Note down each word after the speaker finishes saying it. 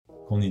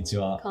こんにち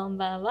は。こん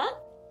ばんは。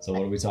So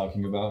what are we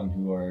talking about and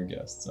who are our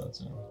guests?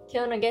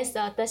 今日のゲスト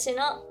は私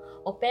の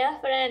オペア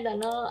フレンド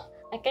のあ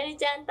かり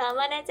ちゃんとあ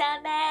まねちゃ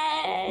ん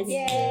です。イ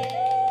エ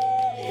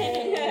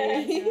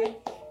ーイ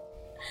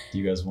Do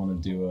you guys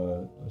want to do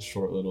a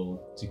short little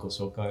自己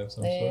紹介 of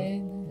some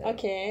sort?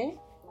 Okay.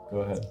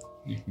 Go ahead.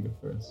 You can go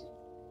first.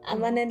 あ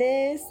まね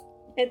です。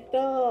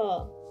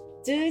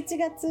11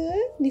月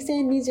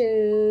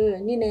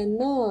2022年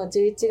の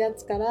11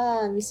月か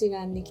らミシ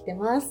ガンに来て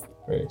ます。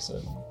Very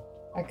exciting.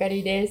 あか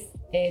りです。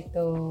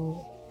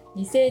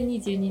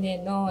2022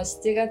年の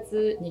7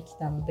月に来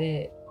たの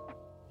で、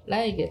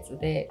来月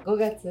で5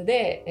月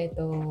で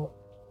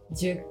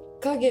10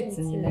ヶ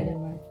月になり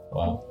ます。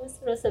Wow. もう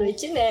そろそろ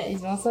1年。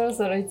もうそろ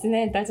そろ1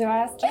年経ち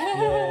ます。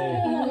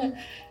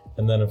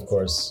And then of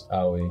course,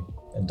 Aoi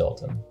and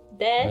Dalton.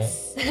 で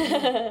す。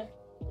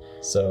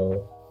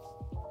So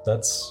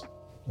that's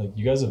like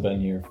you guys have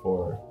been here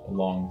for a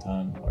long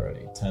time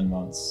already. 10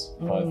 months,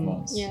 5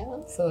 months. Yeah.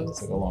 そうで It's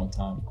す like a long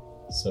time.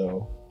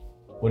 So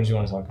what did you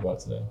want to talk about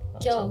today?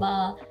 今日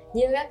は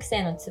留学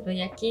生のつぶ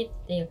やき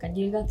っていうか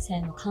留学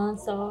生の感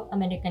想、ア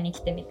メリカに来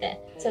てみ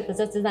てちょっと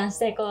雑談し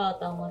ていこう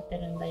と思って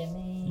るんだよ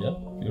ね。Yep,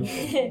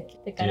 beautiful.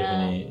 だ Do か you have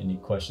ら any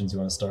questions you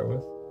want to start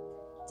with?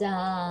 じゃ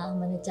ああ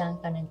まねちゃん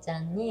かねちゃ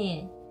ん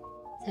に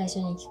最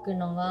初に聞く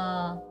の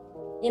は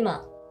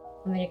今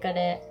アメリカ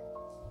で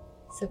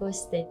過ご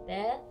してい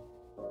て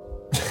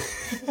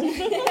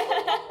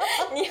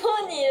日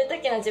本にいる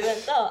時の自分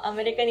とア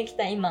メリカに来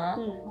た今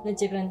の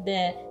自分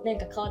で何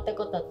か変わった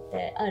ことっ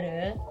てあ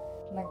る？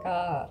なん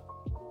か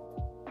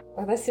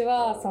私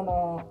はそ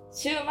の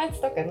週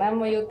末とか何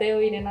も予定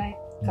を入れな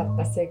かっ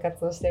た生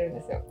活をしてるん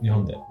ですよ。日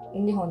本で。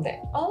日本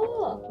で。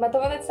おまあ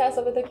友達と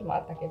遊ぶ時もあ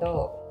ったけ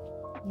ど、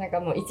なん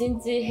かもう一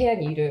日部屋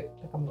にいる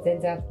とかも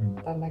全然あっ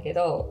たんだけ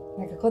ど、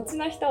なんかこっち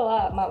の人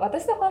は、まあ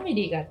私のファミ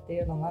リーがって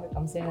いうのもあるか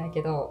もしれない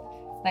け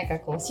ど、なんか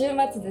こう週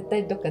末絶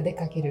対どっか出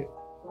かける。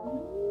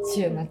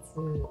週末なん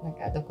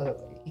かどこど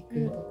こ行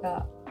くと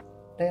か、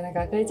だからなん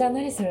かあかりちゃん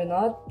何する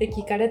のって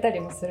聞かれたり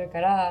もする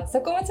から、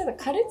そこもちょっ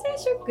とカルチャー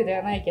ショックで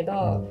はないけど、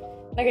な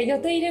んか予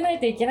定入れない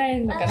といけな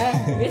いのかな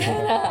みた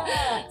いな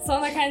そ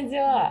んな感じ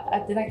はあ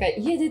って、なんか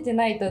家出て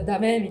ないとダ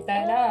メみた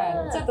い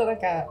なちょっとなん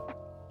か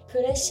プ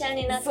レッシャー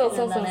になってるん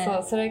だね。そ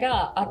うそれ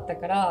があった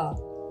から、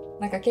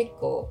なんか結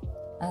構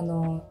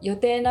予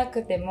定な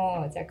くて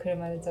もじゃあ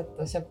車でちょっ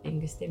とショッピン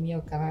グしてみ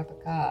ようかなと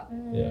か、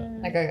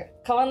なんか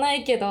買わな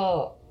いけ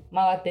ど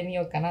回ってみ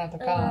ようかなと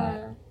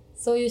か、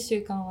そういう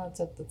習慣は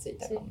ちょっとつい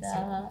たかもしれ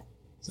ない。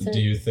So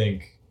do you think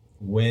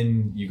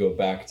when you go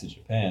back to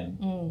Japan,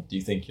 do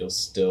you think you'll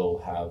still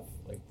have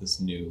like this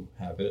new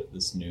habit,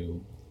 this new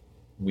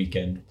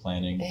weekend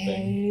planning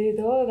thing?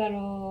 どうだ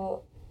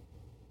ろ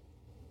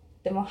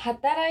う。でも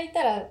働い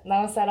たら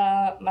なおさ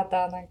らま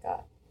たなん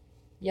か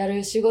や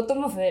る仕事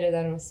も増える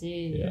だろう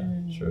し、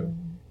Yeah, true.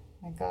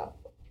 なんか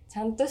ち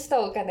ゃんとし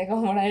たお金が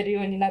もらえる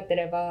ようになって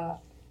れば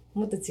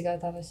もっと違う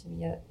楽し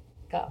みが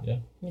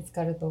見つ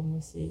かると思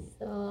うし。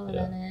そう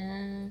だ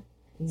ね。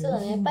そうだ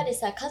ね。やっぱり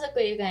さ、家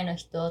族以外の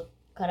人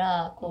か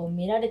らこう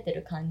見られて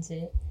る感じ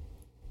っ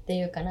て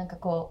いうか、なんか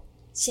こ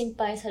う心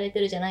配されて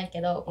るじゃない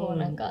けど、こう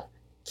なんか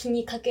気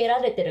にかけら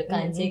れてる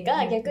感じ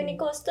が逆に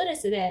こうストレ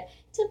スで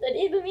ちょっと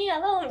リーブミーア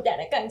ローンみたい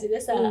な感じ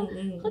でさ、ほっとい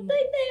てよ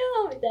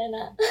みたい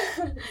な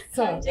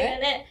感じが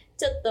ね、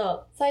ちょっ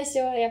と最初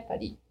はやっぱ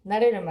り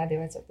慣れるまで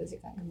はちょっと時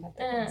間かかっ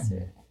たかもしれ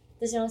ない。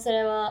私もそ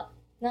れは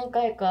何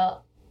回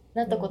か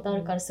なったことあ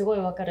るからすごい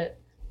わかる。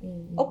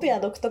オペア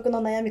独特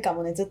の悩みか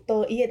もね。ずっ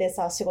と家で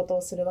さ仕事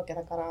をするわけ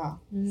だから。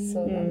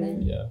そうだね。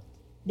Yeah.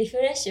 リフ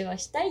レッシュは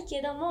したい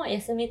けども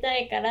休みた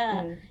いか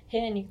ら部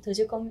屋に閉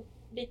じ込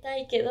りた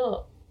いけ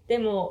ど、で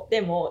も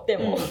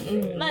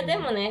まあで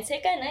もね正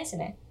解ないし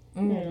ね。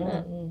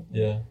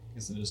Yeah,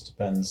 because it just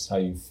depends how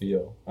you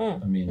feel. I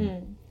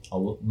mean,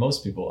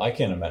 most people, I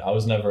can't imagine. I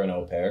was never an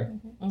au pair,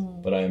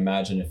 but I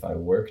imagine if I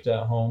worked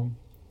at home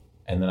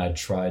and then I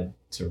tried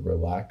to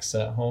relax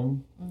at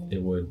home,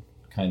 it would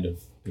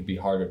it'd be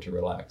harder to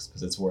relax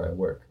because it's where I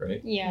work,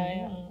 right?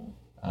 Yeah.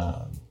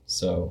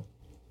 So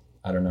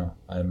I don't know.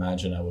 I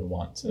imagine I would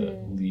want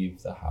to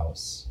leave the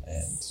house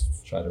and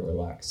try to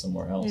relax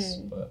somewhere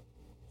else, but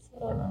I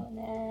don't know.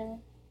 ね。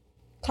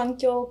環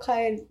境を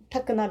変え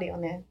たくなるよ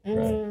ね。ち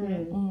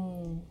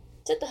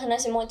ょっと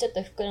話もうちょっ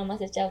と膨らま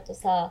せちゃうと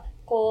さ、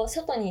こう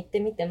外に行って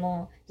みて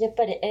もやっ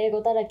ぱり英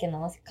語だらけ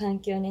の環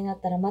境にな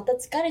ったらまた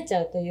疲れち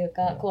ゃうという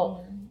か、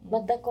こう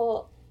また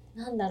こう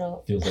なんだ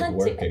ろう、 Feels like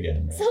work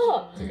again, right? そ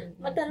う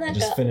またなん I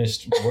か just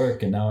finished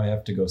work and now I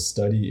have to go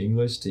study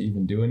English to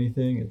even do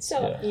anything. It's そ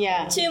う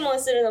yeah. 注文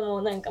するの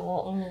もなんか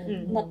も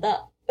う、ま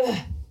た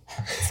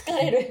疲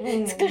れる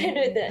っ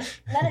て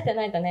慣れて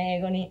ないとね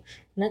英語に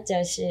なっちゃ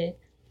うし、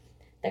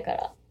だか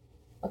ら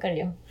わかる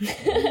よ。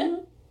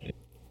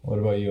What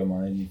about you,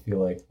 Amani? Do you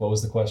feel like, what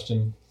was the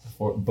question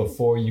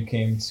before you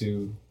came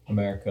to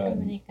America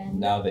and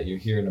now that you're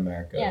here in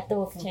America? Yeah, the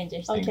work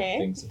changes. Okay.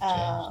 Things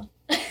have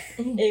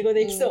changed. 英語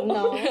できそう。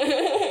No.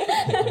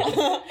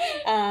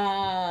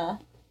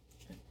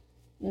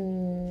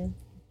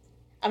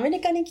 アメ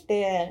リカに来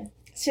て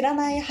知ら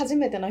ない初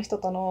めての人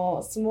と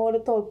のスモー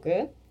ルトー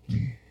ク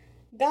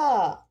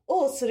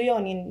をするよ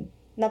うに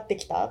なって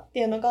きたって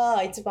いうの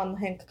が一番の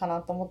変化か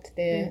なと思って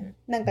て、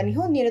なんか日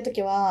本にいる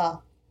時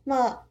は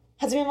まあ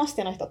初めまし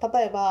ての人、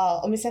例え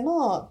ばお店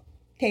の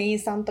店員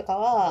さんとか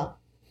は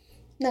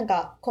なん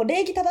かこう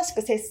礼儀正し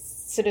く接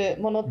する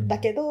ものだ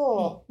け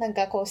ど、なん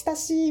かこう親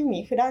し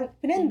みフレン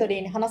ドリ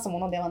ーに話すも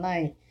のではな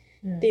い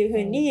っていう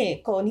風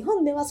に、こう日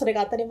本ではそれ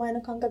が当たり前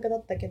の感覚だ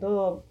ったけ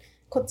ど、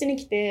こっちに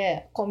来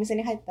てこうお店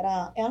に入った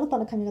らあなた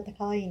の髪型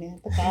かわいいね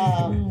と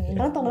かあ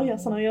なたの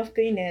その洋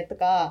服いいねと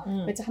か、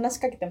めっちゃ話し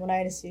かけてもら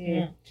える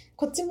し、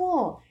こっち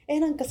も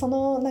なんかそ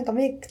のなんか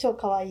メイク超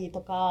かわいい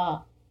と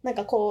か、なん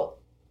かこ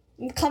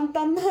う簡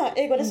単な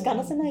英語でしか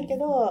話せないけ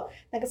ど、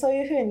なんかそう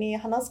いう風に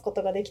話すこ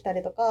とができた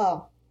りと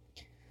か、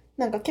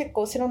なんか結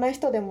構知らない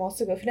人でも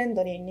すぐフレン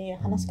ドリーに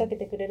話しかけ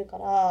てくれるか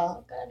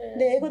ら、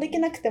で英語でき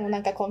なくてもな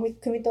んかこう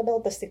汲み取ろ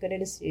うとしてくれ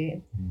る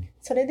し、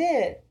それ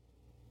で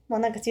まあ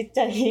なんかちっち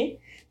ゃい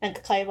なん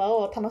か会話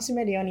を楽し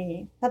めるよう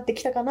になって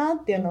きたかな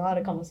っていうのはあ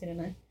るかもしれ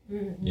ない。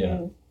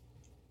Yeah.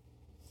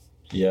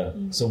 Yeah.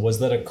 So was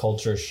that a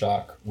culture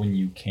shock when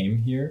you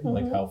came here?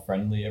 Like how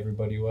friendly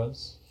everybody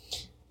was?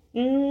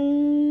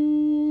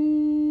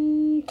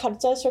 カル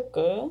チャーショッ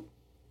ク?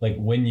 Like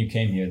when you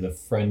came here, the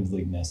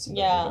friendliness of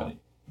everybody.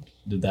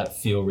 Did that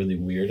feel really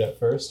weird at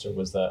first, or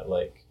was that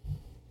like,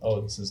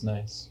 oh, this is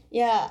nice? い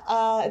や、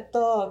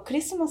ク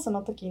リスマス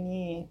の時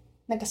に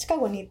なんかシカ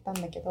ゴに行ったん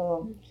だけ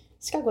ど、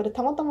シカゴで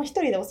たまたま一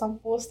人でお散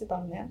歩をしてた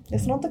んだよ。で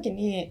その時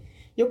に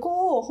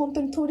横を本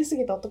当に通り過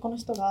ぎた男の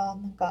人が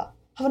なんか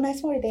Have a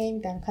nice holiday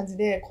みたいな感じ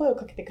で声を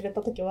かけてくれ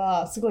た時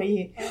はすご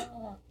いっ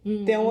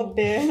て思っ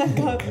て、なん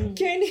か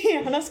急に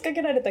話しか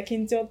けられた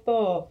緊張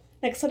と、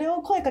なんかそれ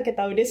を声かけ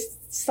た嬉し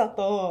さ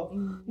と、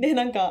で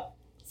なんか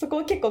そこ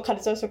は結構カ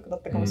ルチャーショックだ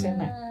ったかもしれ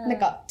ない。なん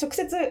か直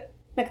接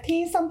なんか店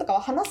員さんとか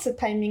は話す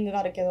タイミングが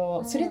あるけ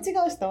ど、すれ違う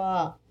人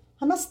は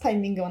話すタイ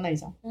ミングはない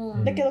じゃん。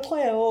だけど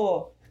声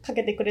をか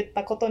けてくれ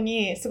たこと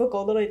にすごく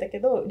驚いたけ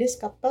ど嬉し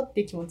かったっ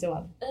ていう気持ちは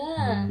ある。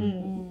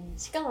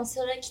しかも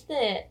それ来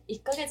て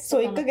1ヶ月と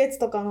かのそう1ヶ月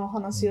とかの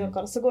話だ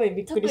からすごい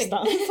びっくりし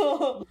た。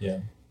そう。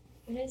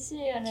嬉し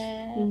いよ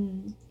ね。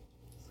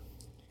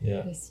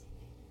Yeah.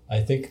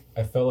 I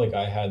felt like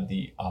I had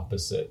the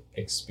opposite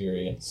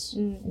experience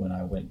when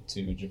I went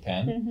to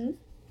Japan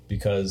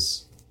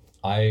because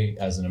I,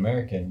 as an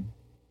American,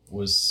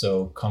 was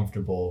so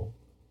comfortable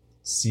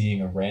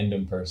seeing a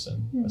random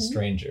person, a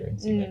stranger,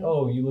 and seeing like,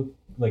 oh, you look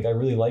like I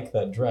really like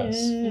that dress,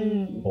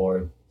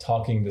 or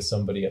talking to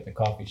somebody at the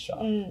coffee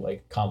shop,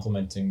 like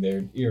complimenting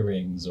their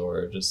earrings,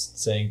 or just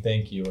saying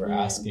thank you, or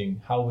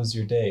asking how was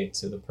your day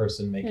to the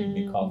person making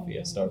me coffee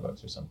at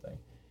Starbucks or something.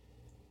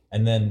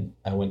 And then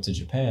I went to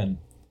Japan,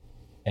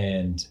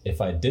 and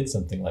if I did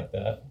something like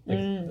that, like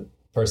the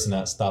person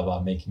at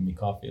Starbucks making me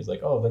coffee is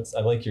like, oh,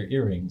 I like your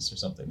earrings or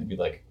something. They'd be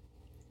like,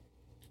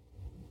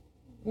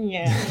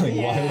 yeah, like,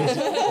 why is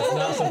it's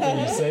not something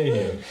you say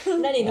here.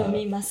 何飲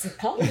みます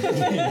か?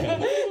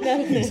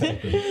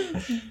 Exactly.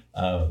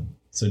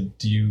 So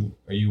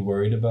are you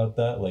worried about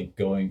that? Like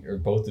going, or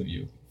both of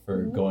you,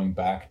 for going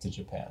back to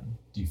Japan?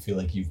 Do you feel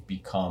like you've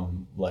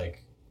become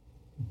like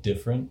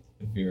different?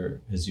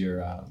 Has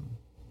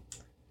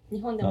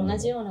日本で同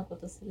じようなこ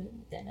とするみ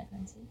たいな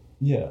感じ?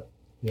 Yeah.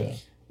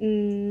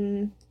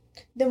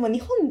 でも日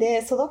本で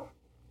育っ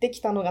て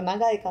きたのが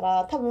長いか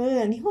ら、多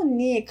分日本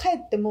に帰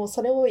っても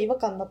それを違和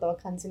感だとは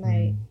感じな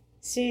い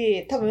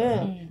し、多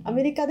分ア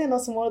メリカでの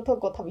スモールトー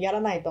クを多分や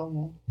らないと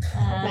思う。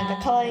なんか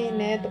可愛い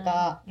ねと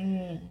か、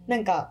な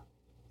んか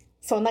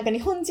そうなんか日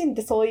本人っ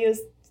てそういう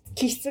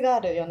気質があ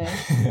るよね。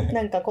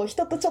なんかこう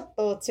人とちょっ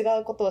と違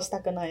うことをし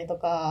たくないと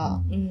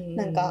か、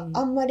なんか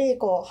あんまり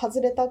こう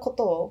外れたこ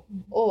と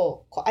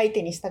をこう相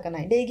手にしたく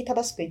ない、礼儀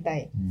正しくいた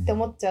いって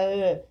思っちゃ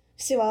う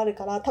節はある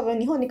から、多分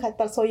日本に帰っ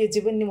たらそういう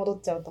自分に戻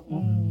っちゃうと思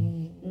う。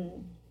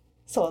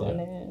そうだ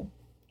ね。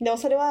でも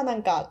それはな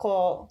んか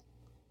こ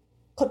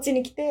っち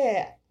に来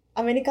て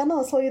アメリカ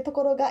のそういうと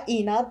ころがい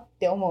いなっ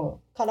て思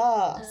うか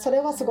ら、それ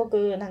はすご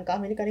くなんかア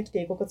メリカに来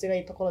て居心地が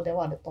いいところで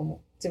はあると思う、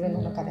自分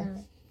の中で。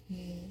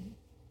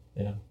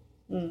Yeah.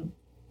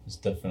 There's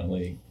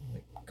definitely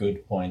like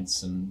good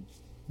points and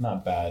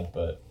not bad,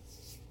 but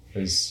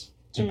there's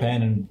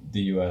Japan and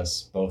the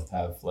US both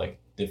have like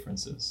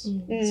differences.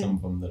 Some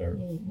of them that are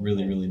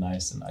really, really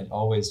nice, and I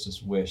always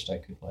just wished I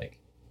could like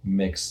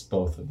mix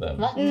both of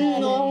them.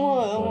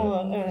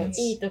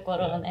 いいとこ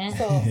ろね。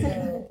そう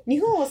日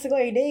本はすご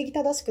い礼儀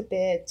正しく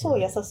て超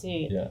優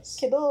しい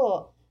け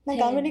ど、なん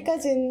かアメリカ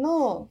人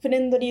のフレ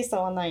ンドリー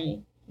さはな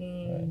い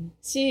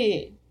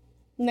し、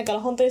だか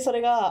ら本当にそ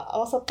れが合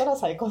わさったら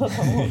最高だ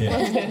と思う。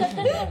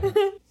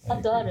あ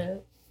とあ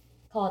る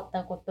変わっ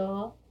たこ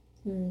と、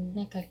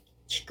なんか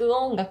聴く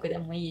音楽で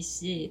もいい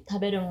し、食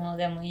べるもの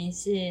でもいい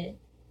し、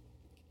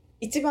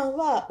一番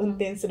は運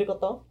転するこ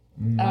と。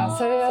あ、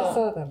それは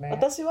そうだね。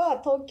私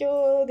は東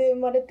京で生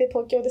まれて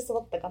東京で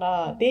育ったか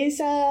ら、電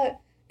車が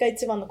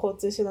一番の交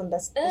通手段だ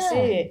し、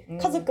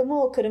家族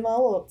も車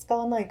を使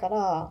わないか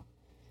ら、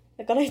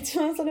だから一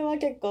番それは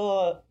結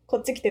構こ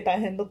っち来て大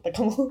変だった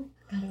かも。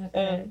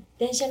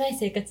電車ない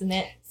生活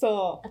ね。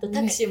そう。あと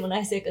タクシーもな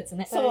い生活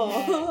ね。そう。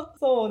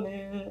そう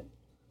ね。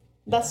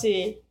だ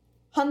し、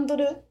ハンド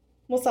ル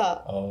も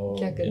さ、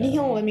逆日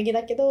本は右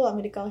だけどア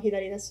メリカは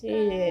左だし、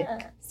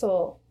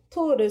そう。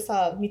通る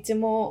さ、道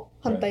も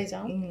反対じ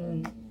ゃ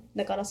ん。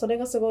だからそれ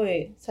がすご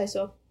い最初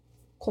は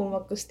困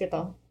惑して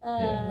た。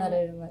慣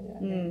れるまで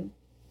はね。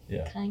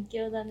環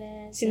境だ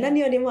ね。何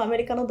よりもアメ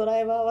リカのドラ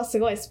イバーはす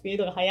ごいスピー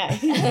ドが速い。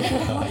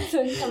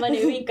たま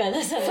にウインカー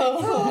出さない。そう。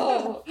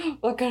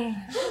わからない。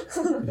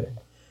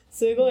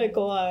すごい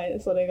怖い。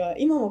それが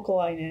今も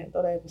怖いね。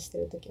ドライブして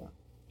るときは。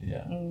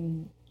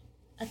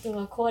あと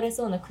は壊れ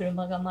そうな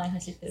車が前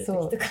走ってる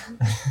時とか。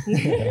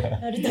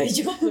あれ大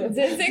丈夫？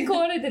全然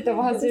壊れてて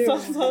も走る。そう。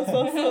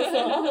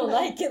もう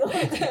ないけど。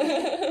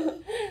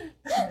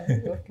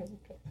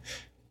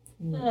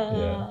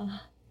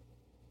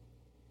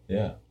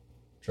Yeah.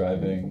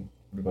 Driving.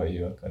 What about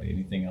you, Akari?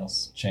 Anything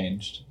else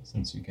changed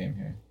since you came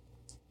here?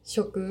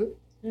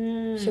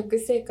 食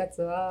生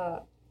活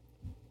は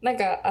なん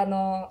か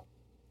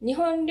日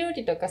本料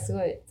理とかす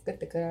ごい作っ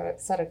てくだ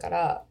さるか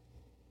ら、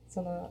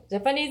そのジ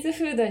ャパニーズ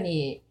フード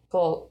に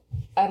こ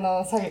う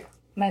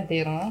なんて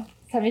いうの、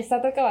寂し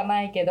さとかは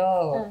ないけ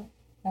ど、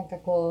なんか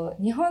こ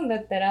う日本だ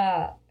った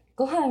ら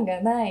ご飯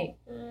がない、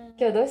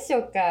今日どうしよ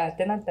うかっ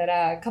てなった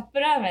らカップ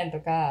ラーメン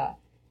とか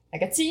なん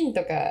かチーン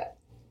とか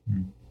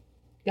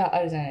が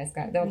あるじゃないです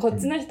か。でもこっ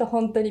ちの人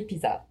本当にピ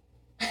ザ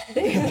って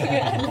いうのが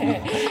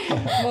ね、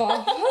もう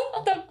本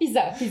当ピ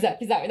ザみたい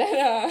な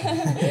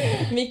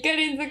3日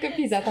連続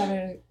ピザ食べ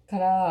るか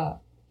ら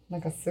な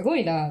んかすご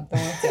いなと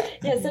思っちゃう。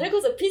いや、それこ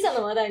そピザ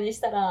の話題にし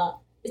たら、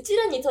うち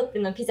らにとって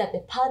のピザっ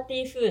てパー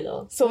ティーフー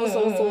ド。そう。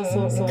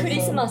ク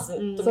リスマ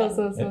スとか。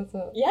そう。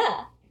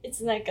Yeah,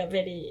 it's like a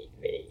very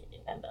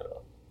なんだろ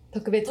う。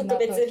特別フード。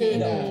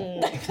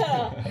だか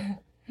ら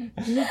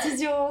日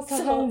常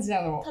茶飯事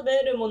なの。食べ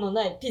るもの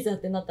ないピザっ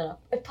てなったら、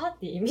パー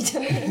ティーみた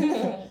い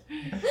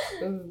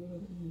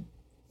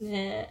な。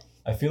ね。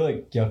I feel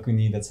like 逆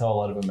に that's how a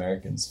lot of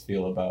Americans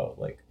feel about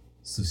like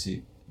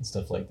sushi and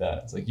stuff like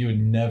that. It's like you would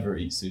never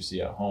eat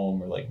sushi at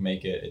home or like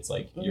make it. It's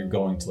like you're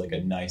going to like a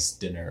nice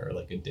dinner or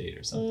like a date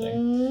or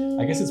something.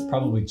 I guess it's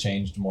probably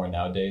changed more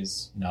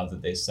nowadays now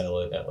that they sell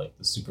it at like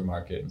the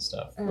supermarket and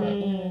stuff. But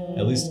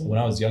at least when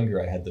I was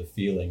younger, I had the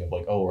feeling of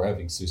like, oh, we're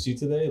having sushi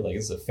today. Like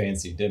it's a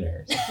fancy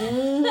dinner.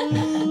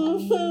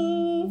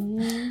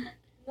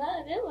 ま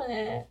あでも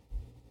ね、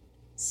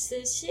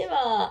寿司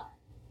は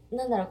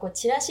なんだろう、こう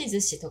ちらし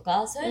寿司と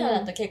かそういうの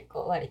だと結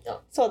構割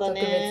と、そうだ特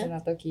別ね。な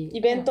時、イ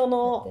ベント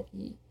の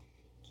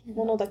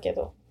ものだけ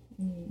ど。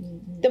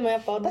でもや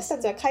っぱ私た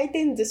ちは回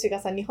転寿司が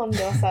さ、日本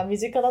ではさ身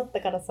近だっ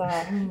たからさ、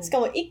しか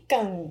も1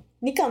貫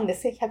2貫で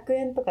100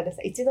円とかで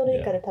さ1ド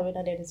ル以下で食べ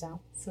られるじゃん。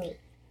そう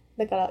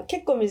だから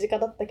結構身近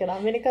だったけどア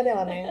メリカで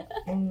はね、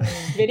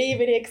ベリー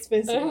ベリーエクスペ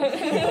ンシブ。この間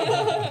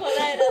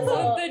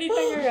本当に高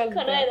かった。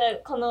この間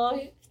この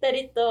2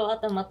人とあ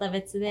とまた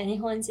別で日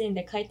本人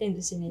で回転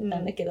寿司に行った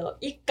んだけど、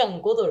1貫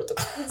5ドルと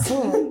か。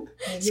そう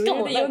しか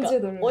もなんか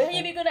40ドル親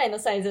指ぐらいの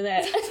サイズ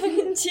で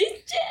ちっ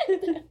ちゃ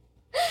い。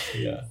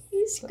Yeah.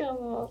 しか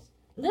も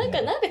なんか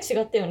違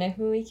ったよね、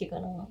雰囲気か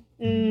な。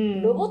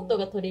ロボット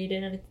が取り入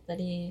れられてた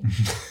り、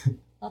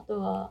あと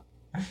は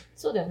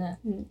そうだよね。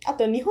あ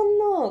と日本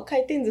の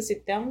回転寿司っ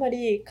てあんま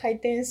り回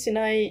転し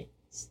ない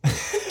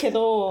け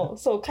ど、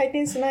そう回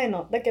転しない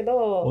の。だけ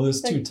ど、Well,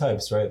 there's two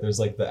types, right?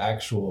 There's like the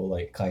actual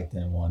like 回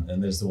転 one,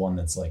 and there's the one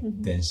that's like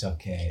電車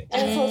系。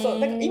そう。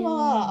だから今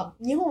は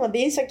日本は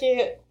電車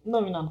系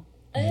のみなの。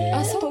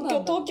あ、そうな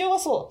んだ。東京は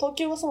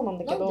そうなん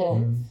だけど、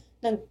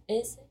なんか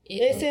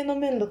衛生の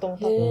面だと思っ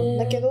たん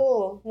だけ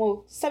ど、も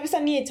う久々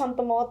にちゃん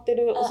と回って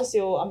るお寿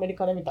司をアメリ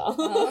カで見た。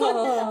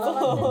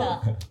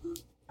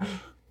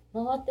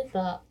回って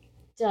た。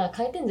じゃあ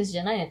回転寿司じ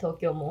ゃないね、東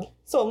京も。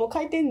そう、もう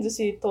回転寿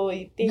司と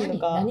言っていいの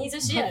か。何寿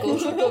司やろ。運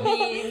び寿司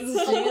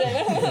みたい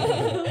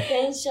な。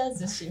電車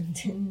寿司み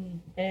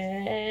たい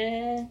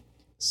な。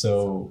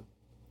So,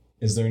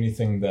 is there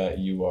anything that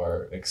you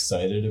are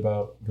excited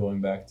about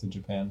going back to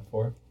Japan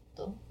for?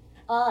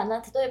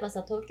 例えば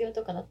さ、東京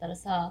とかだったら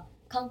さ、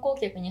観光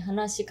客に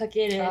話しか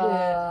けれる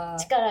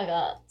力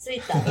がつい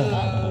たとか。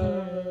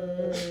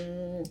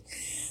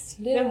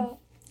それは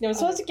でも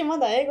正直ま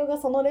だ英語が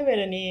そのレベ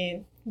ル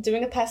に自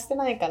分が達して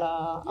ないか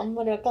らあん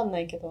まりわかんな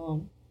いけど。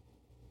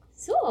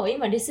そう、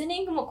今リスニ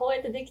ングもこうや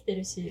ってできて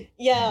るし。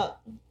いや、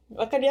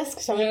わかりやす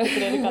く喋ってく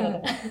れるから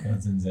ね。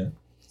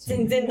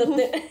全然だっ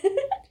て。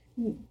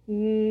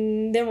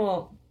で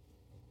も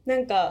な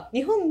んか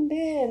日本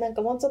でなん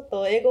かもうちょっ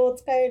と英語を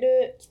使え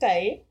る機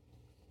会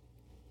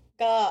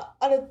が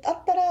あ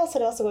ったらそ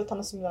れはすごい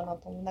楽しみだな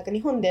と思う。なんか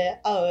日本で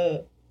会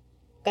う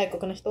外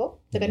国の人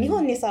だから日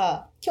本に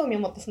さ、興味を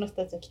持ってその人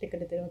たちが来てく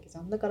れてるわけじ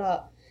ゃん。だか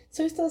ら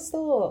そういう人たち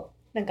と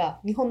なんか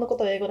日本のこ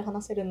とを英語で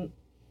話せる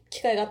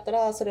機会があった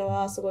らそれ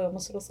はすごい面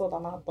白そうだ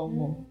なと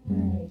思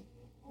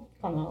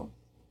う、かな。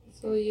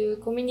そういう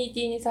コミュニ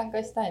ティに参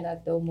加したいな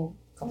って思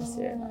うかもし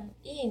れない。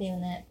いいねよ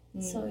ね、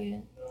そうい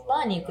う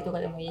バーに行くとか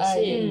でもいい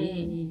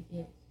し、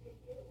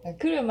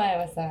来る前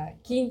はさ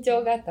緊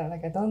張があったの。な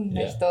んかどん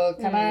な人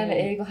かな、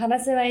英語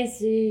話せない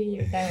し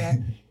みたい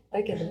な。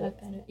だけど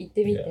行っ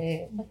てみ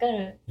てわか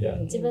る。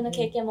自分の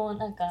経験も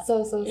なんか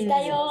い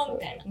たよみ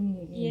たいな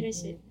言える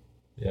し。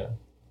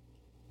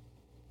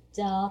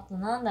じゃああと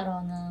なんだ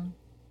ろうな。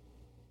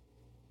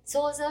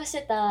想像し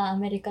てたア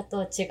メリカ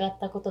と違っ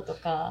たことと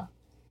か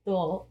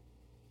ど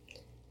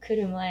う？来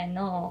る前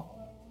の。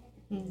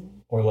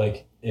Or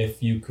like if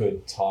you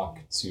could talk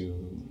to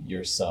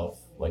yourself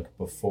like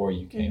before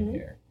you came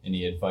here,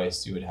 any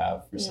advice you would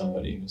have for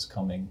somebody who's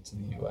coming to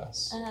the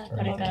US?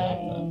 これから。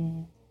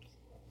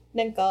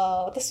なん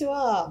か私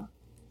は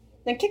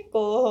結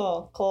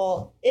構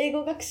こう英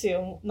語学習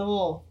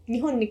の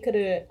日本に来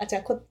る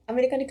ア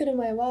メリカに来る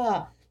前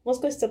はもう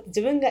少しちょっと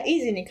自分がイ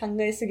ージーに考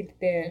えすぎて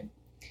て、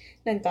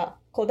なんか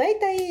こう大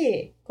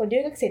体こう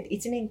留学生って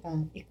1年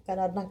間行くか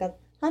ら、なんか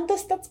半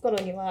年経つ頃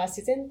には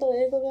自然と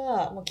英語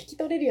がもう聞き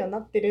取れるようにな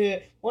って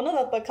るもの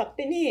だと勝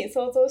手に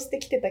想像して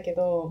きてたけ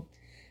ど、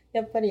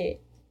やっぱり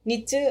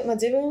日中、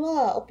自分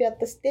はオペア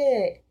とし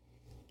て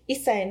1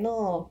歳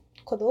の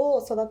子供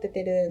を育て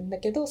てるんだ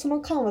けど、そ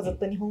の間はずっ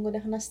と日本語で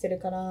話してる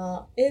か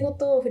ら英語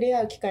と触れ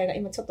合う機会が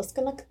今ちょっと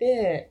少なく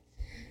て、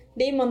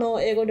で今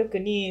の英語力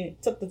に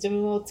ちょっと自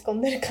分は落ち込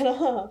んでるか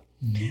ら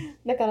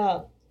だか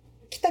ら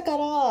来たか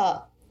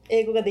ら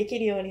英語ができ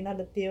るようにな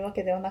るっていうわ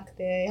けではなく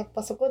て、やっ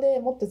ぱそこで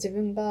もっと自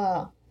分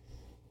が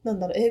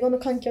英語の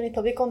環境に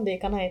飛び込んでい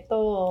かない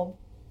と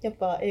やっ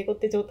ぱ英語っ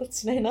て上達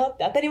しないなっ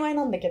て当たり前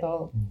なんだけ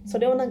ど、そ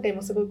れをなんか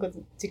今すごく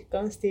実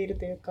感している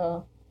という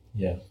か、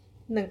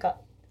なんか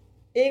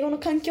英語の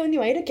環境に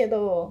はいるけ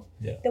ど、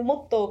でも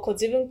もっとこう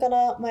自分か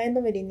ら前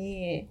のめり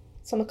に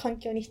その環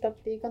境に浸っ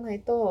ていかな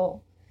い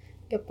と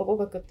やっぱ語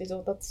学って上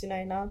達しな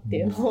いなって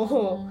いうの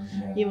を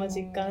今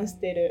実感し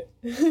てる。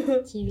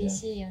厳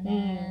しいよ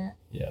ね。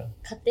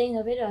勝手に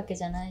伸びるわけ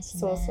じゃないし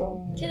ね。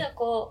けど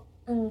こ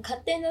う、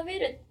勝手に伸び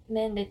る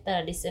面で言った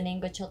らリスニン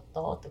グちょっ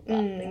ととかだ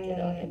け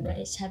ど、やっぱ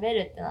り喋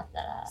るってなっ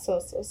たら。そう。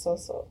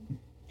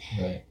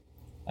Right.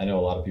 I know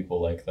a lot of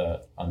people like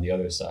that on the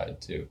other side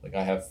too. Like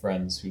I have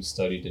friends who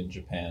studied in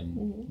Japan,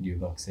 留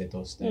学生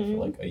として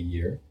for like a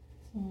year,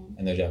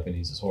 and their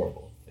Japanese is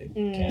horrible. They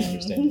can't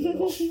understand it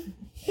at all.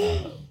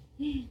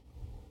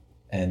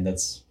 And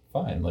that's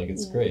fine. Like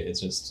it's great. It's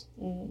just,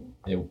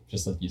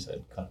 just like you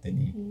said, 勝手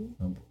に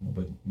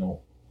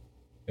no,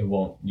 you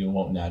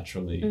won't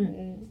naturally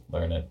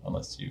learn it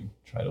unless you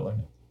try to learn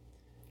it.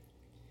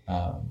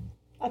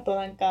 あと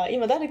なんか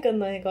今ダル君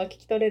の英語は聞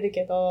き取れる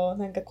けど、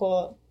なんか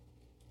こう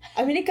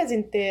アメリカ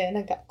人って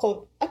なんか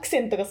こうアクセ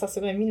ントがさす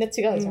ごいみんな違う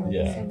じゃん。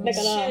だか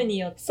ら州に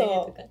よって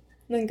とか、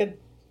なんか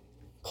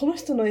この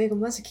人の英語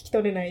マジ聞き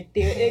取れないって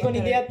いう英語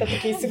に出会った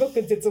時すご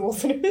く絶望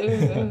する。同じ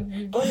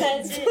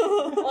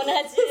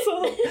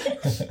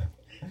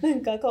な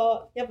んか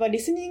こうやっぱリ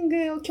スニン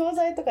グを教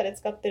材とかで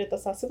使ってると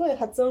さ、すごい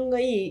発音が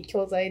いい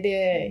教材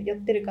でやっ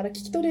てるから聞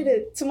き取れ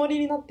るつもり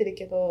になってる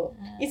けど、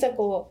いざ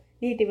こ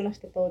うネイティブの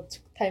人と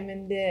対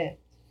面で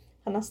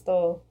話す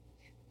と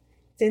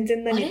全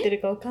然何言って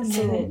るか分かんな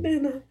いみたい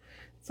な。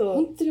そう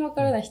本当に分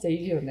からない人い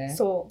るよね。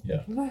そう。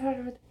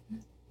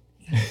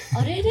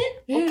あれ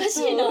でおかし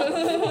いな。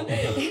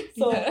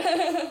そう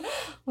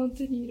本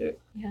当にいる。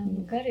いや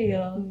分かる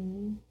よ。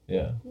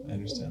Yeah, I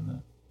understand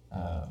that.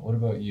 What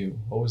about you?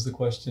 What was the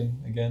question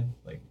again?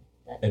 Like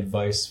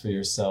advice for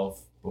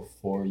yourself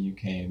before you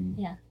came,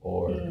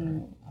 or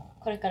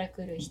これから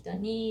来る人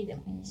にで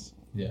もいいし。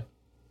Yeah.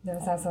 で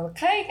もさ、その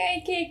海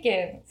外経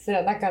験す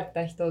らなかっ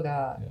た人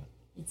が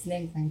1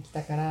年間来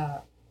たか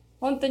ら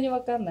本当に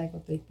分かんない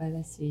こといっぱい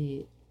だ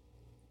し、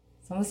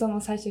そもそ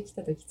も最初来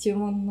た時注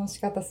文の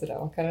仕方すら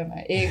分からな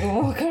い、英語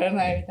も分から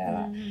ないみたい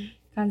な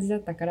感じだ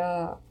ったか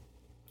ら、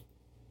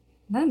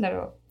なんだ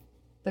ろう、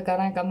だか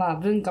らなんかまあ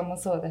文化も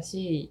そうだ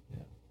し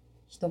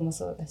人も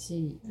そうだ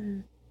し、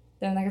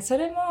でもなんかそ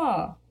れ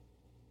も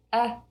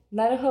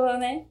なるほど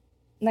ね、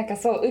なんか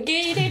そう受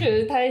け入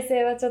れる体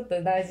制はちょっ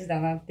と大事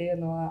だなっていう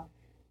のは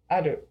あ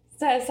る。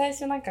最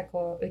初なんか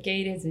こう受け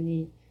入れず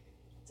に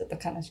ちょっと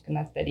悲しく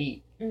なった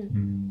り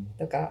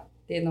とか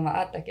っていうの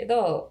はあったけ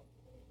ど、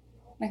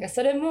なんか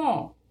それ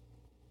も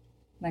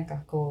なん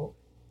かこう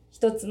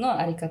一つの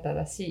あり方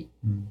だし、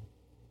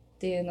っ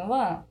ていうの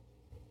は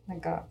な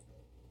んか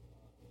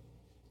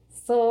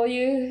そう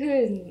いう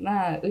風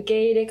な受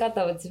け入れ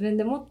方を自分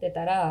で持って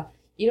たら、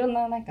いろん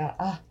ななん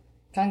か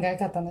考え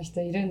方の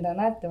人いるんだ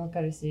なってわ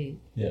かるし、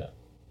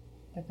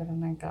だから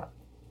なんか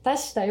多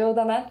種多様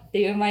だなって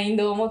いうマイン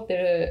ドを持って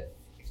る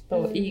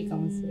といいか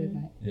もしれ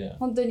ない。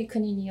本当に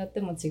国によって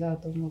も違う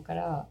と思うか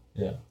ら。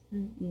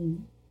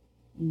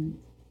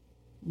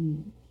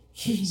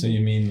So you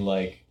mean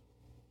like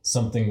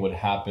something would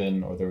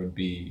happen, or there would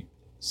be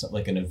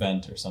like an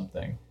event or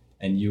something,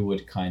 and you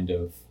would kind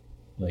of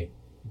like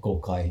誤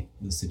解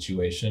the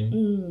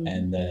situation,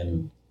 and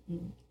then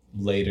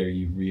later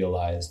you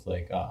realized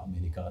like ア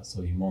メリカ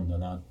そういうもんだ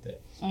なっ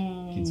て気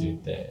づい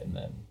て、and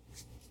then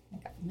な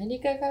んかアメリ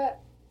カが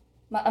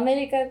アメ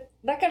リカ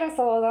だから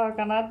そうなの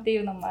かなってい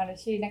うのもある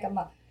し、なん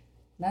か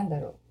なんだ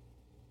ろう、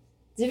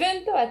自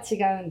分とは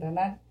違うんだ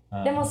な、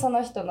でもそ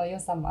の人の良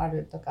さもあ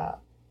るとか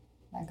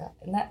なんだ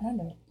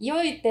ろう、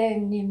良い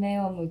点に目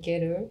を向け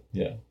る。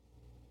Yeah.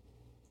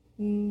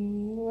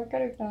 わか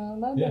るかな、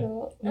なんだ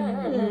ろう。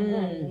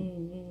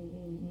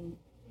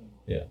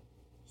Yeah.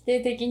 否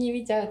定的に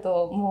見ちゃう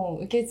とも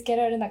う受け付け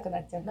られなく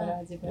なっちゃうか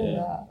ら、自分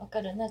が。わ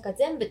かる。なんか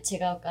全部違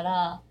うか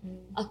ら、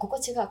あ、ここ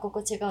違う、ここ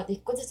違うで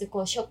一個ずつ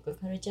こうショック、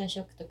カルチャーシ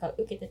ョックとか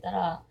受けてた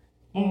ら、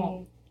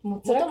も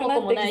う辛くな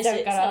ってきちゃ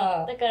うか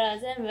ら。だから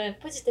全部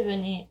ポジティブ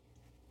に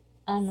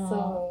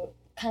考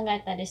え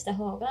たりした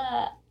方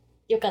が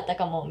良かった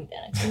かもみた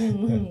いな。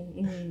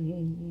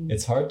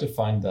It's hard to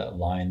find that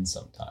line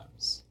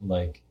sometimes.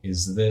 Like,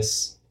 is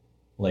this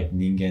like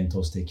人間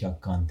として客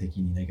観的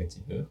に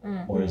negative?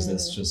 Or is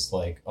this just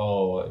like,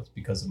 oh, it's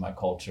because of my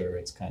culture,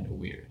 it's kind of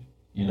weird?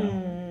 You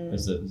know,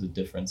 there's a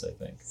difference, I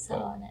think. そ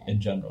うね。In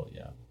general,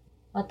 yeah.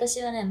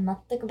 私はね、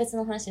全く別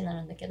の話にな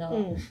るんだけど、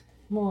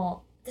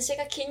もう私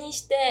が気に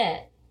し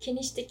て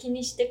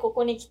こ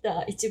こに来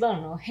た一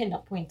番の変な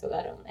ポイントが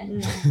あるのね。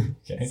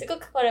Okay. すご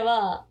くこれ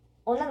は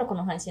女の子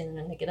の話に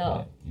なるんだけ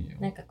ど、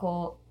なんか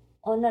こ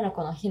う女の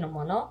子の日の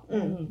ものと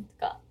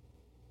か、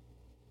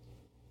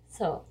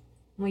そ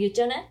うもう言っ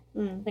ちゃうね、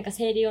なんか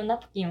生理用ナ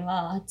プキン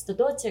はちょっ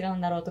とどう違う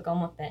んだろうとか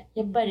思って、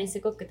やっぱりす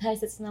ごく大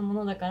切なも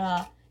のだか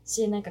ら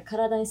し、なんか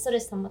体にストレ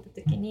ス溜まった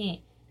時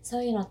に、そ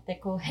ういうのって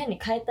こう変に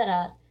変えた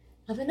ら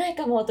危ない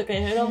かもとか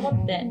いろいろ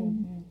思って、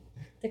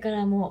だか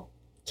らもう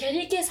キャ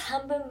リーケース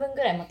半分分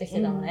ぐらい持ってき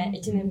てたのね、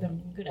1年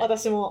分ぐらい。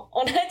私も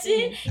同じ、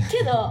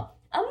けど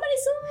あんまり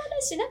そんな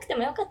にしなくて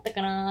もよかった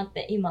かなっ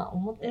て今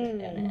思ってるん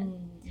だよね、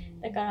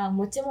だから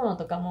持ち物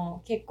とか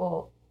も結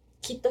構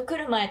きっと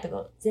来る前と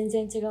か全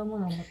然違うも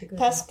のを持ってくる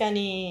確か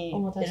に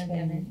思ってるんだ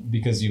よね。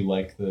 Because you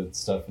like the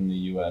stuff in the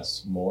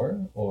US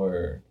more?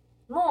 Or?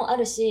 もうあ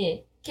る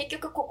し、結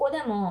局ここ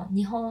でも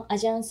日本ア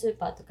ジアンスー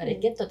パーとかで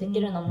ゲットでき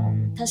るの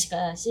も確か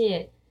だ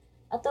し、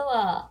あと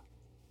は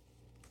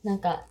なん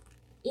か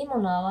いいも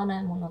の合わな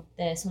いものっ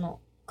てその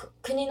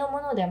国の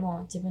もので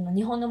も自分の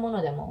日本のも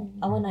のでも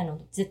合わないの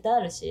絶対あ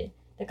るし、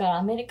だから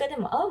アメリカで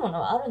も合うもの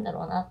はあるんだ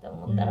ろうなって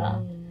思った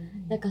ら、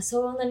なんか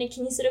そんなに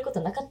気にするこ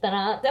となかった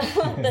なって思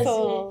ったし、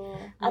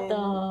あと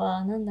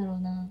はなんだろう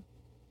な、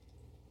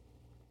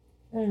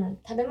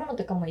食べ物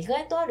とかも意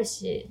外とある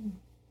し、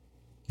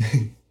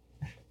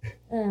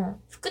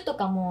服と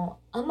かも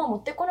あんま持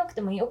ってこなく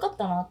てもよかっ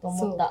たなと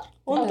思った。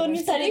本当に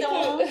2人と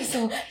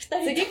も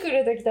次来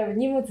る時多分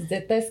荷物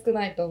絶対少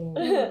ないと思う。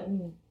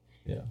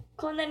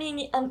こんな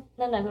に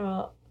なんだろ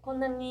う、こん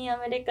なにア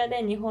メリカ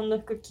で日本の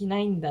服着な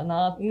いんだ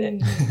なって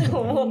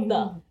思っ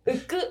た。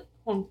服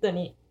本当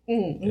に。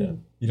Yeah.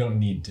 You don't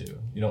need to.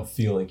 You don't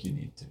feel like you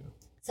need to.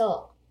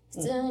 そう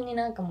普通に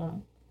なんか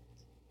も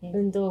う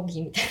運動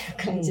着みたい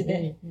な感じ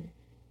で。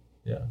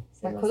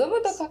子供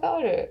と関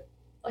わる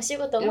お仕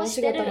事も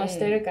して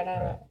るか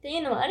らってい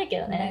うのもあるけ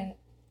どね。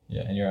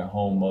Yeah, and you're at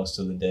home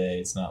most of the day.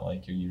 It's not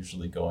like you're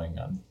usually going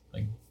on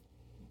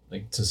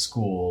like to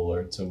school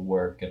or to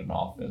work at an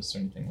office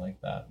or anything like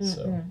that.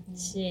 So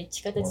し、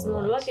地下鉄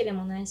乗るわけで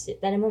もないし、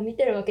誰も見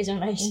てるわけじゃ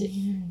ないし。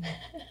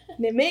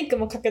ね、メイク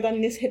も格段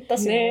に減った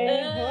し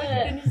ね。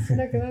本当にし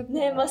なくなった。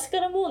ね、マスカ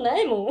ラもうな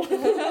いもん。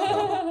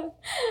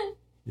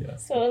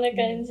そんな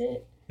感じ。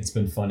It's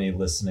been funny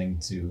listening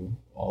to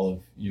all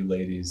of you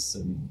ladies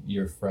and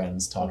your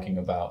friends talking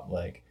about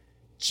like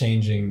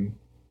changing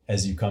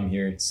as you come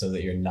here so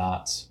that you're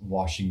not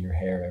washing your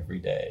hair every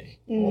day.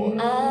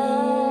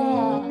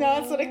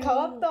 それ変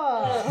わった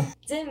わ。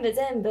全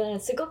部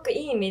すごく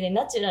いい意味で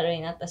ナチュラル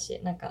になった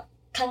し、なんか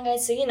考え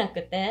すぎな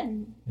くて、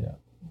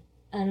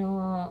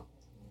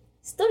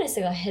ストレス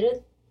が減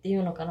るってい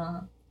うのか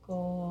な、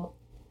こ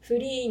うフ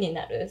リーに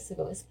なる、す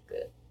ごく。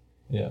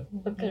Yeah.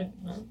 わかるか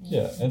な。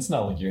Yeah, and it's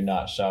not like you're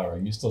not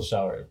showering. You still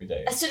shower every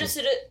day. す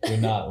る。You're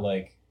not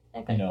like,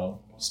 you know,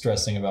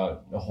 stressing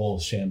about a whole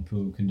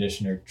shampoo,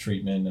 conditioner,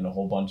 treatment, and a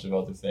whole bunch of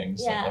other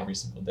things like every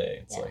single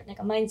day. It's like なん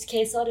か毎日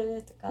毛剃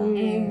るとか、な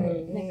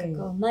ん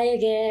かこう眉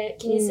毛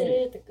気にす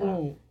るとか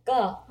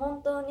が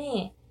本当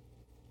に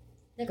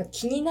なんか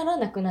気になら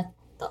なくなっ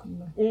た。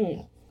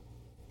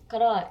か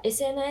ら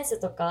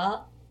SNS と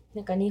か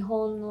なんか日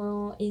本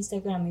のインスタ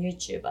グラム、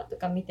YouTuber と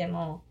か見て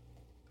も。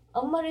あ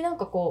んまりなん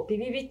かこうビ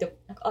ビビって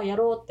なんかや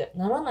ろうって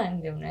ならない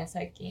んだよね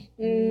最近。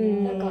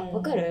なんか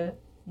わかる？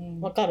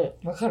わかる。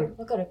こ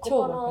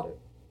この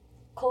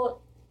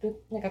こう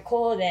なんか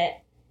こう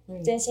で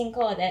全身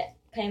こうで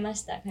買いま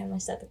した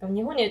とか、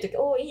日本にいる時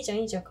いいじゃ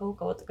ん買おう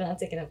とかなっ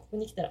てたけど、ここ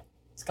に来たら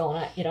使わ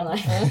ないいらない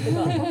とか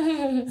わか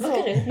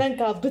る？なん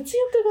か物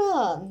欲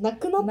がな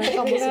くなった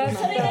かもしれない。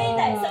それが言い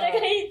た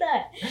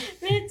い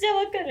めっちゃ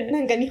わかる。な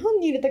んか日本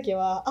にいる時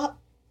は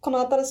この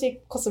新し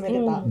いコスメ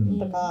出た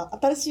とか、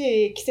新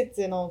しい季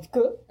節の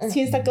服、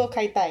新作を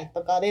買いたい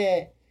とか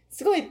で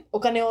すごい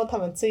お金を多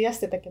分費やし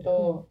てたけ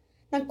ど、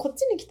なんかこっ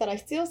ちに来たら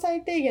必要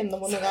最低限の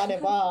ものがあれ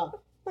ば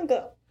なん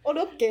か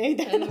俺オッケーみ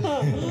たいな。わ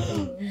か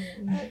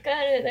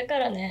る。だか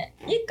らね、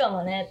いいか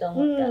もねと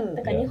思った。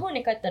だから日本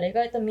に帰ったら意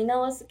外と見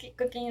直すきっ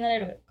かけになれ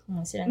るか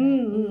もしれない。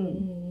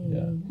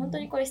本当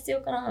にこれ必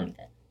要かなみ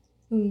たい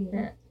な。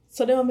ね。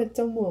それはめっ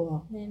ちゃ思う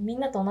わ、ね、みん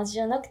なと同じじ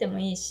ゃなくても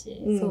いい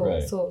し、そ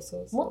う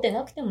持って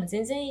なくても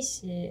全然いい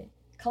し、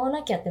買わ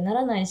なきゃってな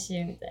らない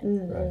しみたい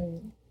な、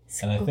Right.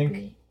 And I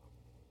think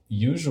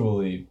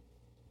usually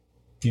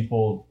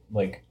people,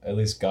 like at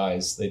least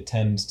guys, they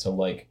tend to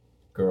like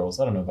girls.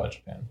 I don't know about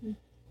Japan,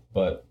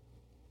 but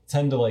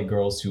tend to like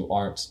girls who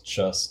aren't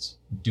just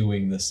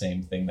doing the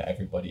same thing that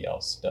everybody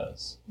else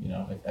does. You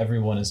know, if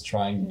everyone is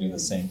trying to do the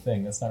same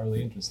thing, that's not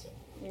really interesting.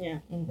 Yeah.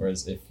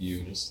 Whereas if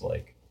you just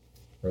like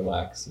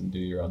relax and do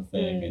your own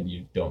thing and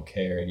you don't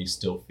care and you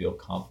still feel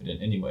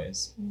confident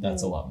anyways,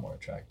 that's a lot more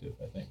attractive,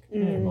 I think,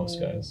 for most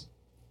guys.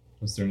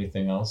 Was there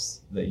anything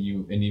else that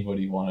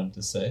anybody wanted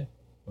to say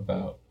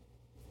about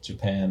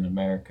Japan,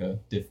 America,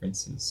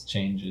 differences,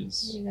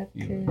 changes,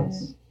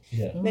 feelings?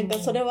 Yeah. なんか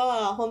それ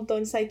は本当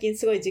に最近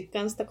すごい実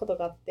感したこと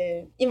があっ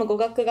て、今語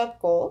学学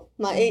校、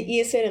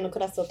ESL のク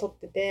ラスを取っ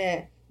て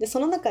て、でそ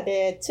の中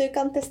で中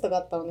間テストが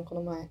あったのね、こ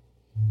の前。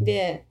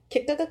で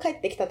結果が返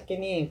ってきた時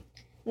に、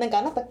なんか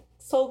あなた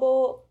総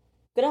合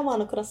グラマー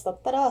のクラスだ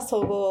ったら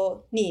総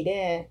合2位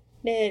で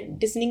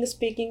リスニングス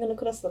ピーキングの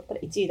クラスだった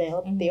ら1位だ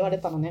よって言われ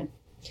たのね。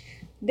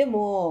で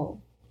も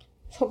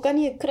他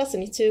にクラス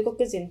に中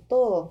国人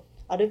と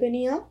アルベ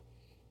ニア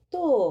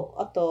と、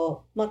あ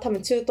と多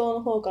分中東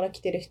の方から来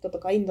てる人と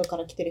かインドか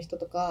ら来てる人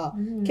とか、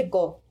結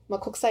構、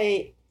国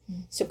際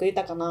色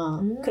豊か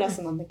なクラ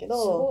スなんだけ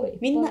ど、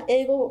みんな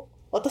英語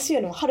私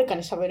よりもはるか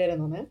に喋れる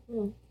のね、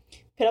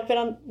ペラペ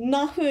ラ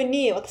な風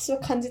に私は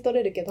感じ取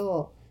れるけ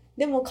ど、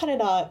でも彼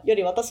らよ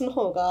り私の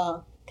方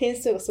が点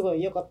数がすご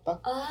い良かった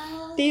っ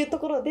ていうと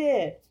ころ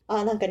で、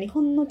なんか日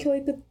本の教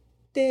育っ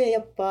てや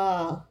っ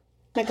ぱ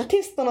なんか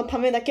テストのた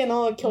めだけ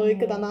の教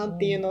育だなっ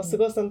ていうのをす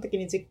ごいその時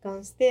に実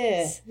感し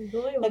て、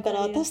だか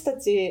ら私た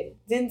ち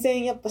全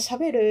然やっぱ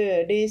喋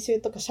る練習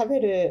とか喋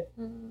る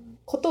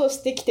ことを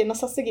してきてな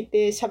さすぎ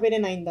て喋れ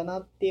ないんだな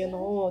っていう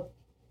のを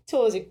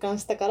超実感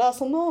したから、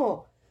そ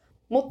の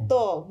もっ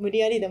と無理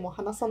やりでも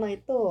話さない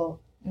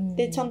と、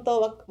でちゃん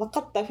と分か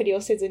ったふり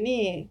をせず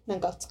になん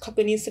か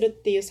確認するっ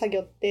ていう作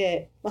業っ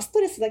て、スト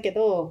レスだけ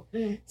ど、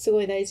す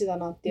ごい大事だ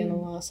なっていう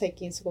のは最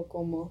近すごく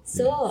思う。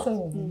そ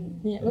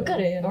う。ね、わか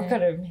るよね。わか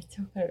る、めっち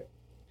ゃわかる。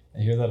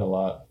I hear that a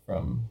lot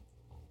from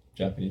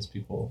Japanese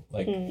people.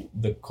 Like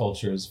the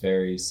culture is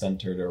very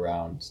centered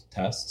around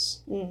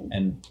tests,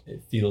 and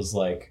it feels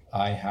like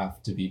I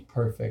have to be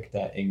perfect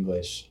at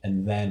English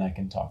and then I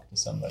can talk to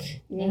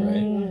somebody,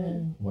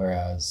 right?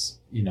 Whereas,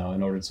 you know,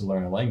 in order to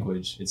learn a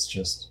language, it's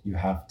just you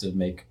have to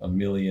make a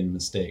million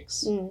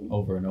mistakes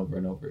over and over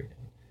and over again,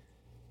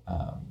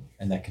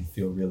 and that can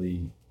feel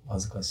really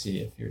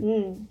hazukashii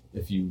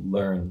if you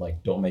learn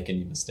like don't make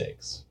any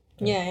mistakes.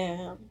 Right?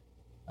 Yeah.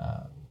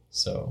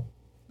 So.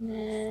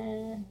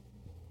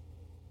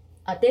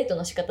 デート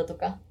の仕方と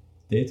か。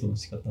デートの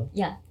仕方？い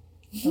や、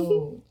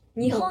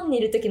日本に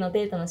いる時の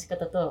デートの仕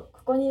方と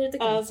ここにいる時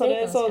のデート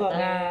の仕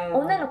方、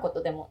女の子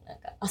とでもなん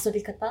か遊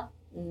び方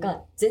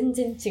が全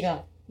然違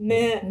う。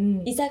ね、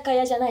居酒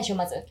屋じゃないでしょ、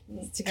まず。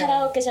カ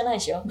ラオケじゃないで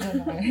しょ。噂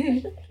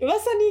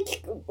に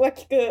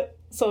聞く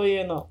そう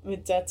いうのめ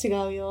っちゃ違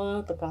う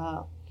よと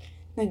か、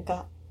なん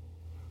か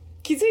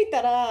気づい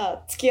た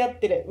ら付き合っ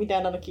てるみた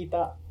いなの聞い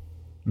た。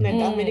なん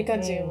かアメリカ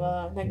人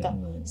はなんか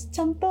ち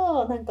ゃん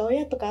となんか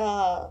親と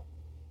か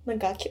なん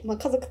か家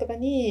族とか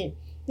に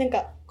なん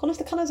かこの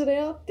人彼女だ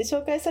よって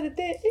紹介され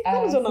て、彼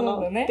女な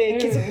のって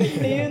気づくっ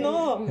ていう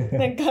のを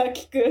なんか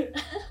聞く。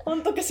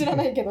本当か知ら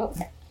ないけど。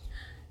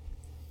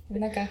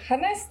なんか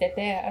話して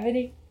てアメ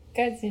リ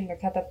カ人の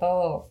方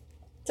と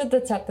ちょっ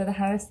とチャットで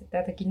話して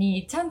た時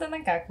にちゃんとな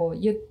んかこう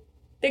言っ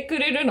てく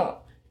れるの。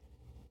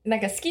なん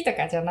か好きと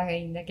かじゃな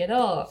いんだけ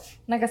ど、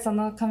なんかそ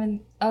の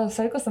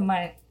それこそ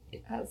前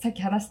さっ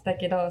き話してた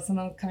けどそ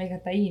の髪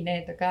型いい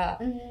ねとか、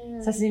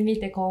写真見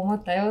てこう思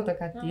ったよと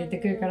かって言って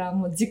くるから、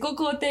もう自己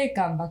肯定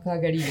感爆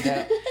上がりみた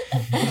い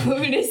な。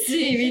嬉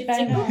しいみた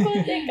いな。自己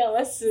肯定感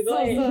はす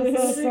ごい。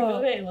す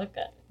ごいわ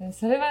かる。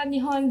それは日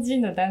本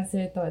人の男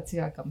性とは違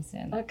うかもし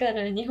れない。わか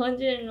る。日本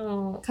人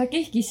の駆け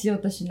引きしよう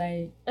としな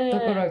いと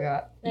ころ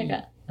がいい。な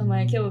んかお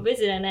前今日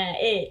別じゃな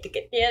いとか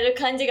ってやる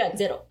感じが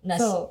ゼロな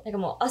し。なんか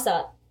もう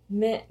朝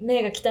目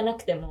が汚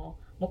くても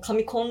もう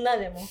髪こんな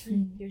でも、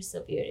You're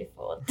so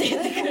beautiful って言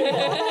ってくる。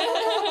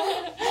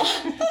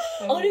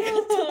ありが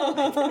と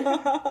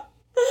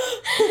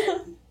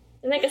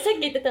う。なんかさっき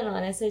言ってたのは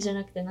ね、それじゃ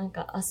なくてなん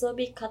か遊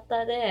び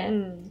方で、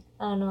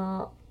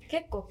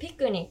結構ピ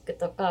クニック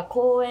とか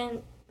公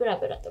園ブラ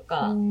ブラと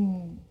か、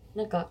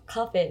なんか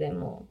カフェで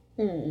も、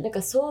なん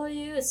かそう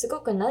いうす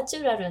ごくナチ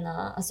ュラル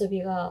な遊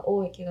びが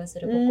多い気がす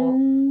る、ここ。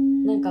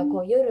なんかこ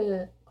う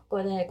夜こ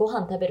こでご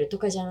飯食べると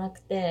かじゃな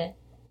くて、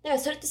だから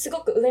それってすご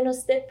く上の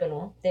ステップ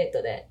のデー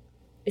トで、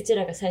うち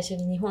らが最初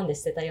に日本で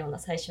してたような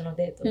最初の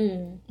デ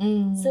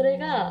ート、それ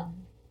が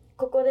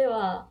ここで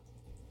は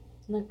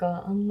なん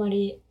かあんま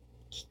り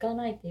聞か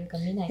ないっていうか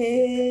見ないって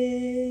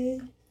いう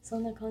か、そ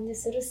んな感じ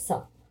する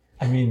さ。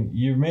I mean,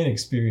 your main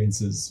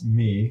experience is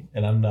me,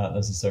 and I'm not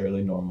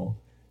necessarily normal.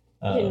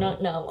 You're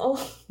not normal.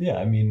 Yeah,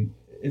 I mean,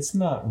 it's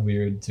not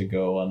weird to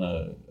go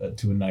on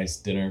to a nice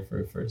dinner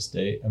for a first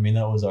date. I mean,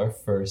 that was our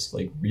first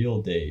like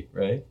real date,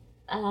 right?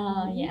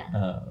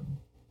 Yeah.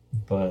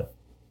 But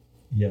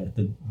yeah,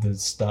 the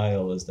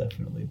style is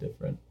definitely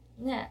different.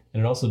 ね。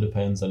And it also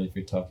depends on if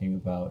you're talking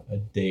about a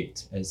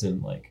date, as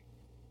in like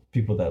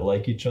people that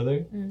like each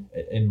other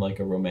in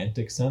like a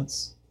romantic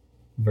sense,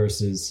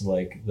 versus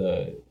like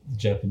the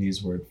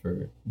Japanese word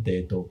for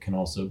deito can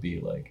also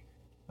be like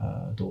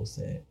同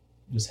棲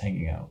just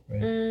hanging out,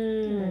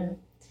 right?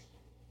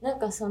 なん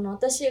かその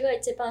私が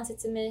一番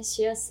説明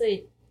しやす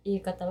い言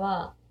い方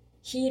は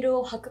ヒール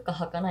を履くか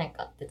履かない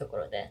かってとこ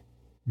ろで、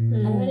ア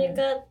メリ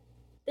カ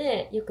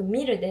でよく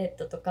見るデー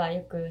トとか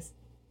よく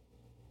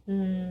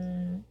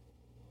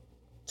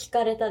聞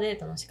かれたデー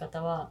トの仕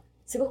方は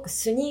すごく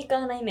スニーカ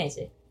ーなイメー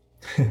ジ。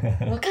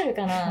わかる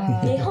か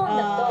な？日本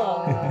だと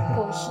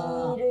こうヒ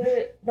ー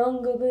ル、ロ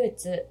ングブー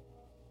ツ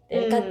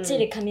でがっち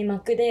り噛み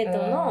巻くデート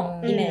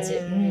のイメージ。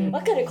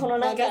わかる？この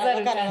なんか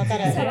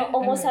その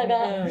重さ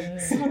が、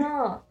そ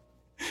の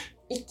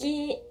生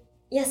き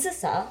やす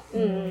さ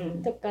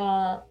と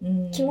か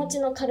気持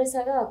ちの軽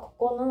さがこ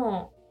こ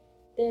の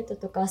デート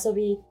とか遊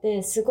びっ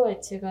てすごい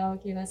違う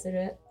気がす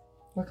る。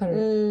わか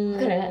る。わ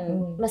か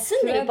る？まあ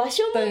住んでる場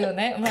所も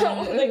か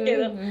もだけ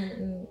ど。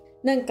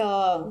なん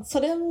かそ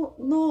れの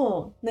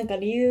なんか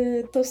理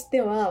由とし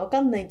ては分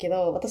かんないけ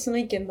ど、私の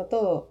意見だ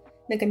と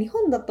なんか日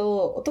本だ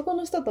と男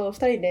の人と2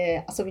人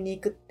で遊びに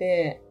行くっ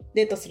て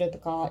デートすると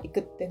か行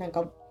くってなん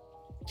か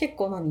結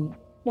構も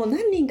う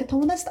何人か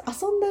友達と遊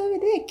んだ上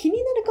で気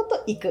になるこ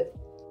と行く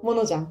も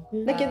のじゃん。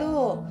だけ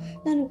ど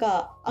なん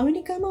かアメ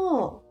リカ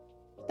の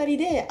2人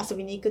で遊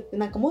びに行くって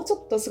なんかもうちょ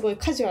っとすごい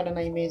カジュアル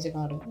なイメージ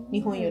がある、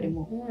日本より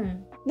も。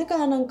だか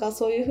らなんか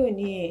そういう風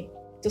に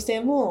女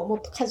性もも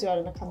っとカジュア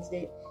ルな感じ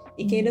で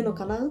いけるの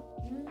かなっ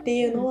て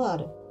いうのはあ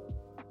る。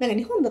なんか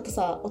日本だと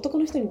さ、男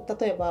の人に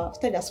例えば2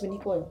人で遊びに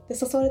行こうよって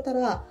誘われた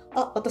ら、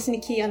あ、私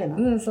に気あるなっ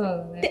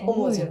て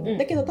思うじゃん。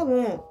だけど多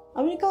分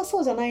アメリカは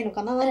そうじゃないの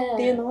かなっ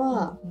ていうの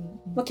は、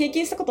まあ、経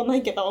験したことな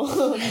いけどで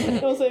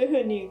もそういう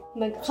風に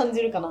なんか感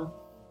じるかな。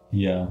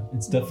Yeah,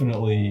 it's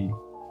definitely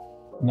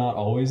not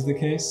always the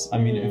case. I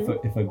mean,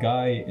 if a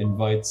guy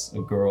invites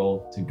a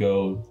girl to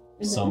go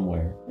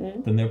somewhere,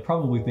 then they're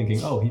probably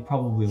thinking, oh, he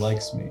probably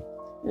likes me.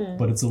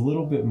 But it's a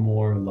little bit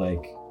more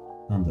like,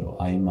 なんだろ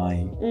う、曖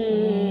昧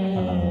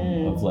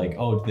of like,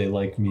 oh, do they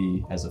like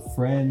me as a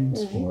friend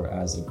or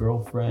as a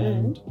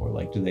girlfriend or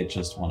like, do they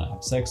just want to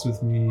have sex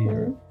with me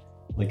or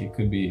like it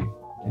could be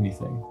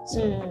anything. So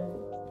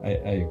I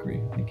agree.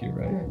 I think you're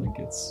right. Like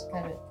it's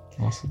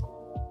awesome.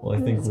 Well,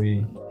 I think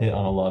we hit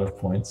on a lot of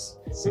points.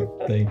 So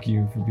thank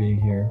you for being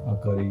here,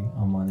 Akari,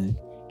 Amane.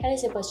 彼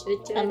氏募集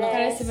中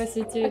です。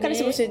彼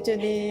氏募集中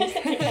です。そ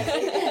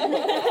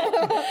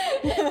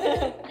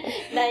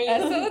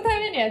のた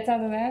めにはちゃ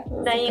んとね。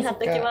LINE 貼っ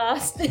ときま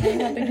す。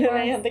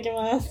LINE 貼っとき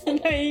ます。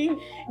LINE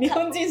日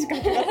本人しか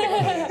貼ってな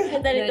い。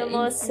二人と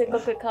もすご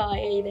く可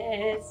愛い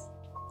です。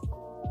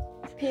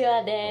ピュ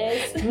ア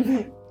です。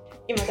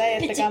今ダイエ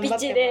ット頑張ってます。ピチピ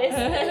チです。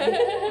Do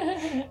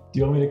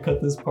you want me to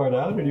cut this part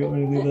out or do you want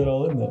me to leave that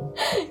all in there?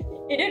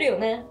 入れるよ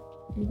ね。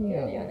入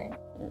れるよね。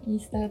イン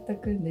スタート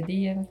組んで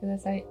DM くだ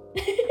さい。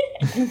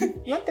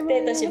待ってます。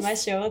デートしま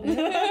しょう。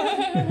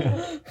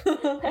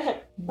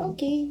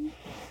OK。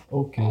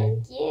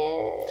Okay. Thank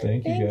you.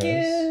 Thank you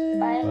guys.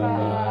 Bye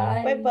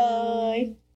bye. Bye bye.